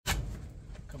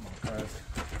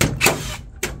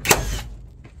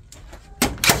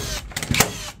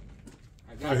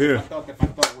Here. Te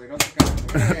faltó, güey. No te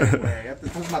caes, güey. Ya te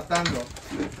estás matando.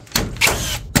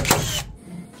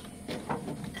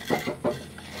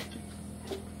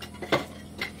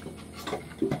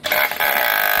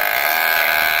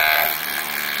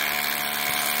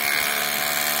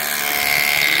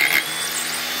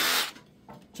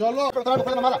 Cholo, pero todavía no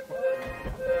fue la mala.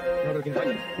 No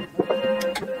requintaño.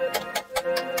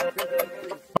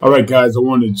 Alright guys, I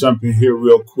wanted to jump in here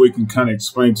real quick and kind of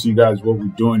explain to you guys what we're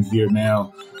doing here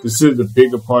now. This is a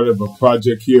bigger part of a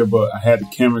project here, but I had the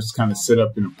cameras kind of set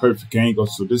up in a perfect angle.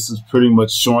 So this is pretty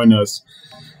much showing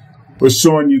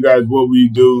you guys what we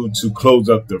do to close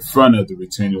up the front of the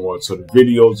retaining wall. So the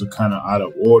videos are kind of out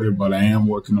of order, but I am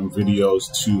working on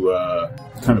videos to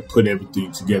kind of put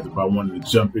everything together. But I wanted to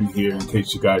jump in here in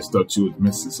case you guys thought you was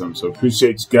missing something. So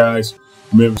appreciate you guys.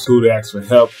 Remember who to ask for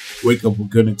help. Wake up with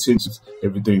good intentions.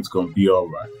 Everything's going to be all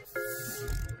right.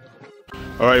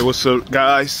 All right, what's up,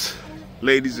 guys?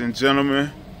 Ladies and gentlemen,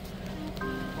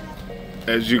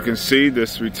 as you can see,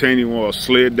 this retaining wall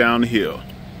slid down the hill.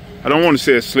 I don't want to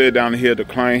say it slid down the hill. The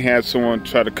client had someone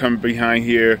try to come behind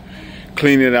here,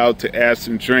 clean it out to add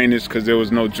some drainage because there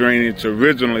was no drainage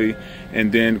originally,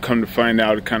 and then come to find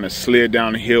out it kind of slid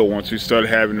down the hill once we started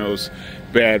having those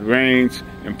bad rains,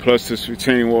 and plus this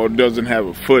retaining wall doesn't have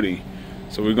a footing.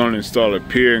 So we're going to install a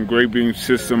pier and grade beam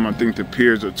system. I think the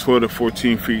piers are 12 to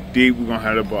 14 feet deep. We're going to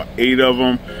have about 8 of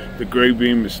them. The grade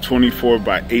beam is 24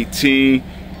 by 18,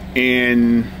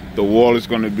 and the wall is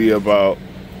going to be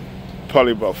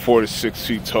probably about 4 to 6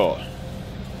 feet tall.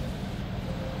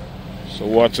 So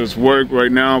watch us work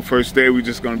right now. First day, we're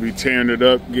just going to be tearing it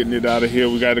up, getting it out of here.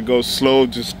 We got to go slow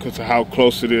just because of how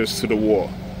close it is to the wall.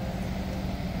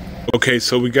 Okay,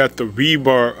 so we got the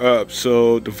rebar up.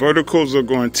 So the verticals are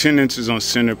going 10 inches on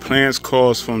center. Plans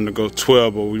calls for them to go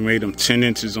 12, but we made them 10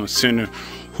 inches on center.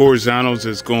 Horizontals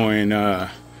is going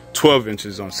 12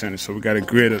 inches on center. So we got a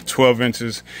grid of 12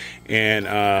 inches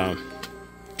and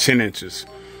 10 inches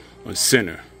on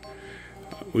center.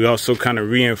 We also kind of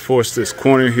reinforced this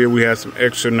corner here. We had some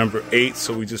extra number 8,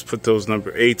 so we just put those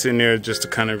number 8s in there just to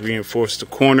kind of reinforce the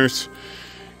corners.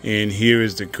 And here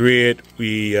is the grid.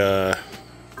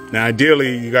 Now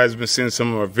ideally, you guys have been seeing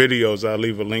some of our videos. I'll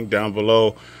leave a link down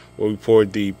below where we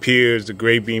poured the piers, the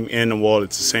grade beam, and the wall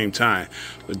at the same time.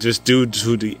 But just due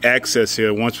to the access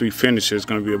here, once we finish it, it's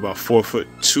going to be about 4 foot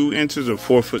 2 inches or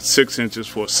 4 foot 6 inches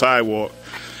for a sidewalk.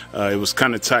 It was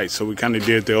kind of tight, so we kind of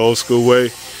did it the old school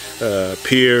way.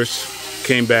 Piers,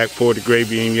 came back, poured the grade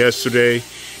beam yesterday,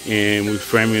 and we're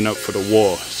framing up for the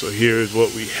wall. So here's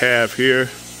what we have here.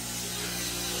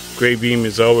 Grade beam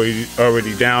is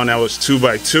already down. That was 2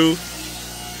 by 2.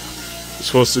 It's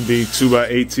supposed to be 2 by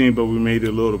 18, but we made it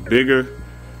a little bigger.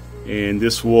 And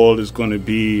this wall is going to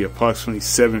be approximately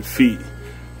 7 feet.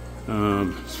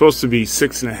 It's supposed to be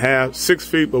 6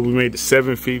 feet, but we made it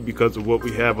 7 feet because of what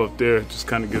we have up there. Just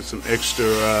kind of give some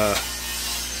extra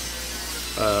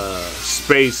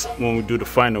space when we do the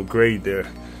final grade there.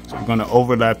 So we're going to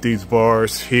overlap these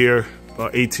bars here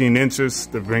about 18 inches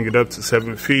to bring it up to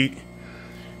 7 feet.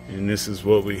 And this is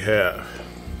what we have.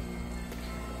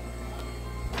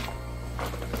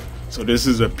 So this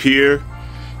is a pier,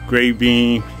 grade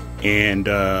beam, and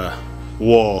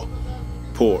wall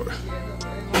pour.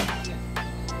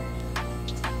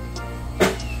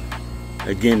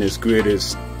 Again, this grid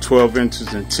is 12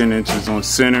 inches and 10 inches on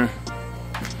center.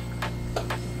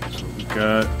 That's what we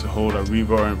got to hold our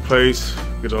rebar in place.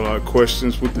 Get a lot of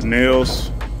questions with the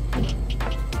nails.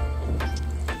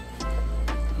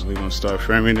 We're gonna start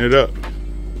framing it up.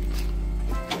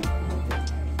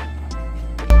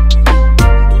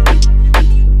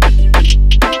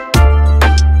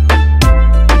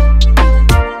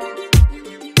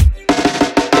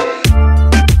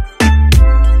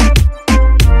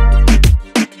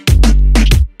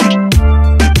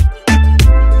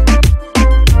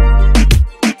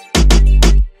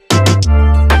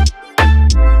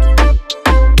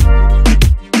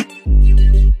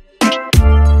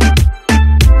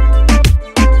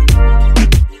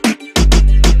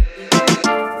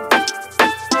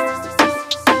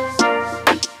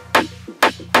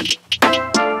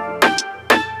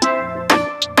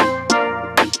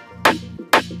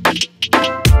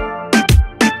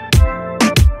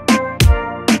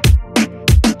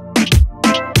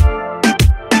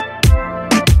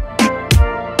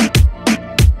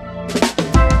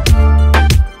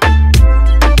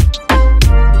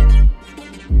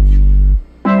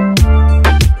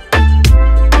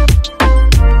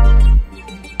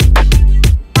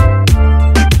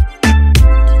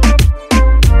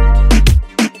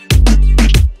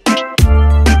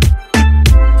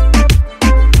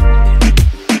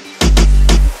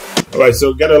 Right,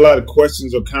 so got a lot of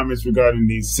questions or comments regarding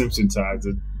these Simpson ties.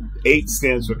 The 8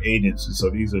 stands for 8 inches, so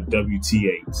these are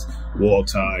WT8s, wall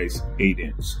ties, 8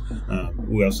 inch.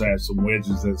 We also have some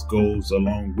wedges that goes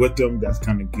along with them. That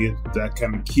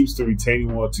kind of keeps the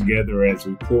retaining wall together as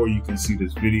we pour. You can see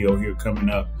this video here coming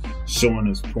up showing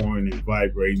us pouring and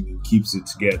vibrating and keeps it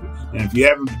together. And if you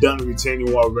haven't done a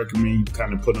retaining wall, I recommend you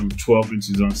kind of put them 12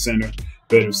 inches on center.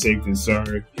 Better safe than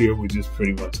sorry. Here we're just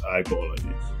pretty much eyeballing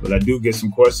it. But I do get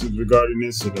some questions regarding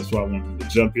this, so that's why I wanted to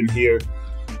jump in here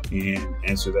and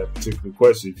answer that particular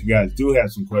question. If you guys do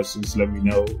have some questions, let me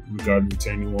know regarding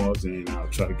retaining walls, and I'll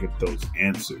try to get those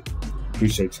answered.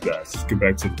 Appreciate you guys. Let's get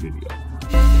back to the video.